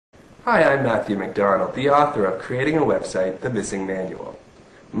Hi, I'm Matthew McDonald, the author of Creating a Website, The Missing Manual.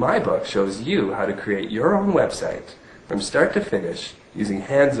 My book shows you how to create your own website from start to finish using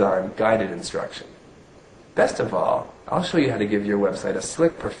hands-on guided instruction. Best of all, I'll show you how to give your website a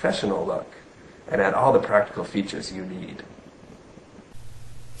slick, professional look and add all the practical features you need.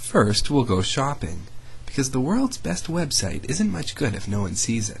 First, we'll go shopping, because the world's best website isn't much good if no one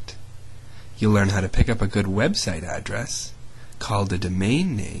sees it. You'll learn how to pick up a good website address, called a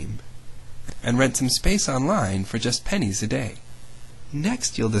domain name, and rent some space online for just pennies a day.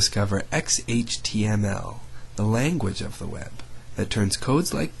 Next, you'll discover XHTML, the language of the web, that turns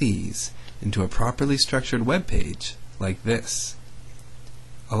codes like these into a properly structured web page like this.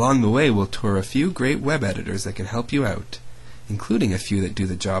 Along the way, we'll tour a few great web editors that can help you out, including a few that do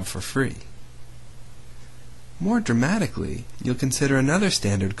the job for free. More dramatically, you'll consider another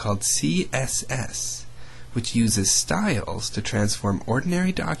standard called CSS, which uses styles to transform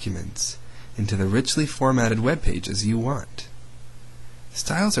ordinary documents into the richly formatted web pages you want.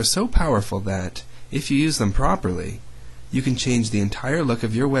 Styles are so powerful that, if you use them properly, you can change the entire look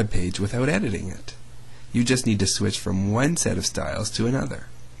of your web page without editing it. You just need to switch from one set of styles to another.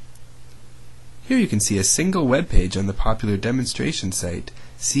 Here you can see a single web page on the popular demonstration site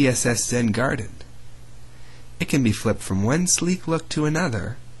CSS Zen Garden. It can be flipped from one sleek look to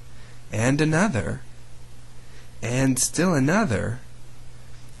another, and another, and still another,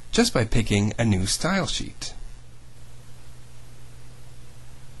 just by picking a new style sheet.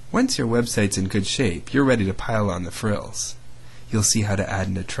 Once your website's in good shape, you're ready to pile on the frills. You'll see how to add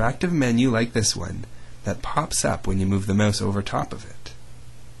an attractive menu like this one that pops up when you move the mouse over top of it.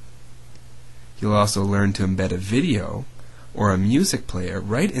 You'll also learn to embed a video or a music player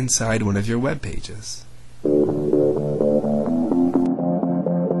right inside one of your web pages.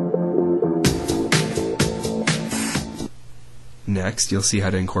 Next, you'll see how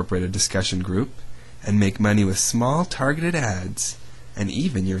to incorporate a discussion group and make money with small targeted ads and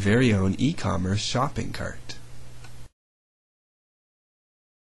even your very own e-commerce shopping cart.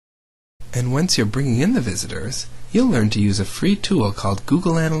 And once you're bringing in the visitors, you'll learn to use a free tool called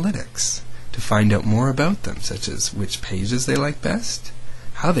Google Analytics to find out more about them, such as which pages they like best,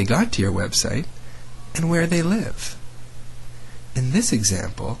 how they got to your website, and where they live. In this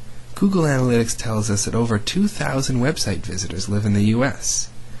example, Google Analytics tells us that over 2,000 website visitors live in the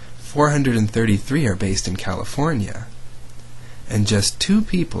US, 433 are based in California, and just 2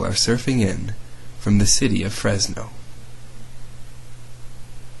 people are surfing in from the city of Fresno.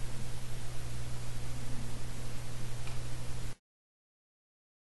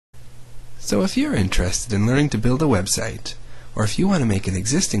 So if you're interested in learning to build a website, or if you want to make an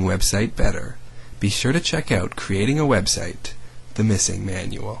existing website better, be sure to check out Creating a Website, The Missing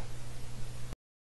Manual.